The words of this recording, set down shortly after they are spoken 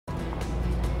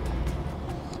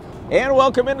And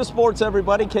welcome into sports,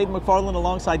 everybody. Caden McFarland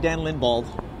alongside Dan Lindbald.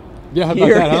 Yeah, how about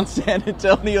Here that, huh? in San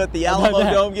Antonio at the Alamo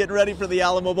Dome, getting ready for the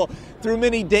Alamo Bowl. Through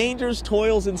many dangers,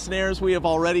 toils, and snares, we have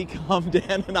already come,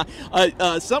 Dan and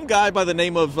I. Some guy by the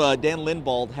name of Dan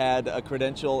Lindbald had a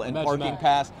credential and parking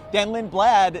pass. Dan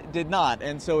Lindblad did not,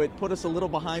 and so it put us a little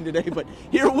behind today. But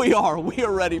here we are. We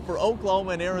are ready for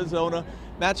Oklahoma and Arizona.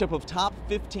 Matchup of top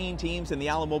 15 teams in the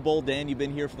Alamo Bowl. Dan, you've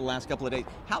been here for the last couple of days.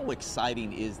 How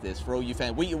exciting is this for OU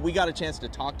fans? We got a chance to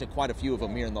talk to quite a few of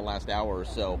them here in the last hour or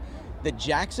so. The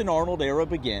Jackson-Arnold era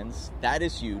begins. That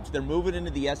is huge. They're moving into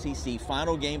the SEC.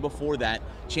 Final game before that.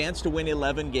 Chance to win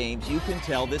 11 games. You can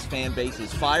tell this fan base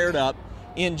is fired up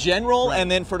in general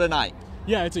and then for tonight.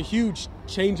 Yeah, it's a huge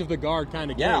change of the guard kind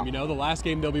of game. Yeah. You know, the last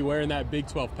game they'll be wearing that Big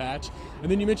 12 patch.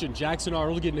 And then you mentioned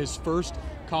Jackson-Arnold getting his first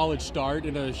college start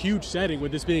in a huge setting,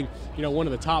 with this being, you know, one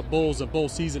of the top bowls of bowl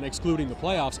season, excluding the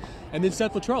playoffs. And then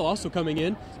Seth Littrell also coming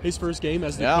in, his first game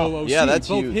as the co-OC. Yeah, that's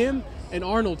Both huge. him and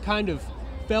Arnold kind of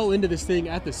fell into this thing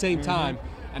at the same time,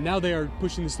 and now they are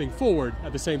pushing this thing forward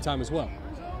at the same time as well.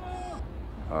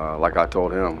 Like I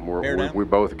told him, we're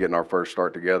both getting our first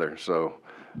start together, so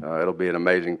it'll be an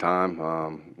amazing time.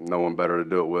 No one better to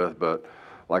do it with, but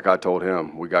like I told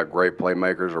him, we got great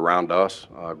playmakers around us,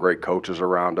 great coaches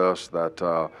around us that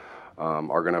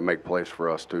are going to make plays for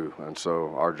us too. And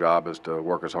so our job is to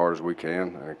work as hard as we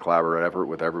can and collaborate effort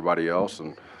with everybody else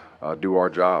and do our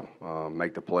job,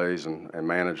 make the plays and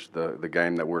manage the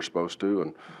game that we're supposed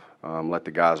to, and let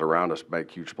the guys around us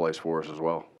make huge plays for us as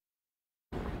well.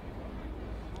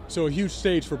 So a huge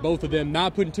stage for both of them,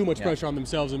 not putting too much pressure on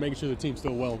themselves and making sure the team's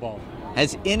still well involved.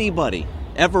 Has anybody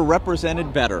ever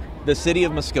represented better the city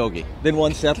of Muskogee than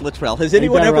one Seth Littrell? Has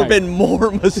anyone ever been more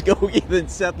Muskogee than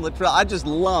Seth Littrell? I just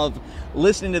love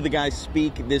listening to the guy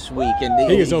speak this week.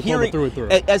 And he is Oklahoma through and through.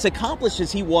 As accomplished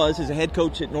as he was as a head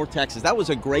coach at North Texas, that was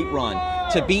a great run.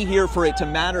 To be here, for it to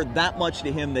matter that much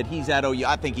to him that he's at OU,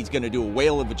 I think he's going to do a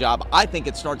whale of a job. I think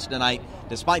it starts tonight,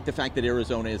 despite the fact that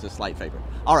Arizona is a slight favorite.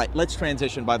 All right, let's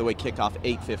transition. By the way, kickoff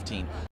 8:15.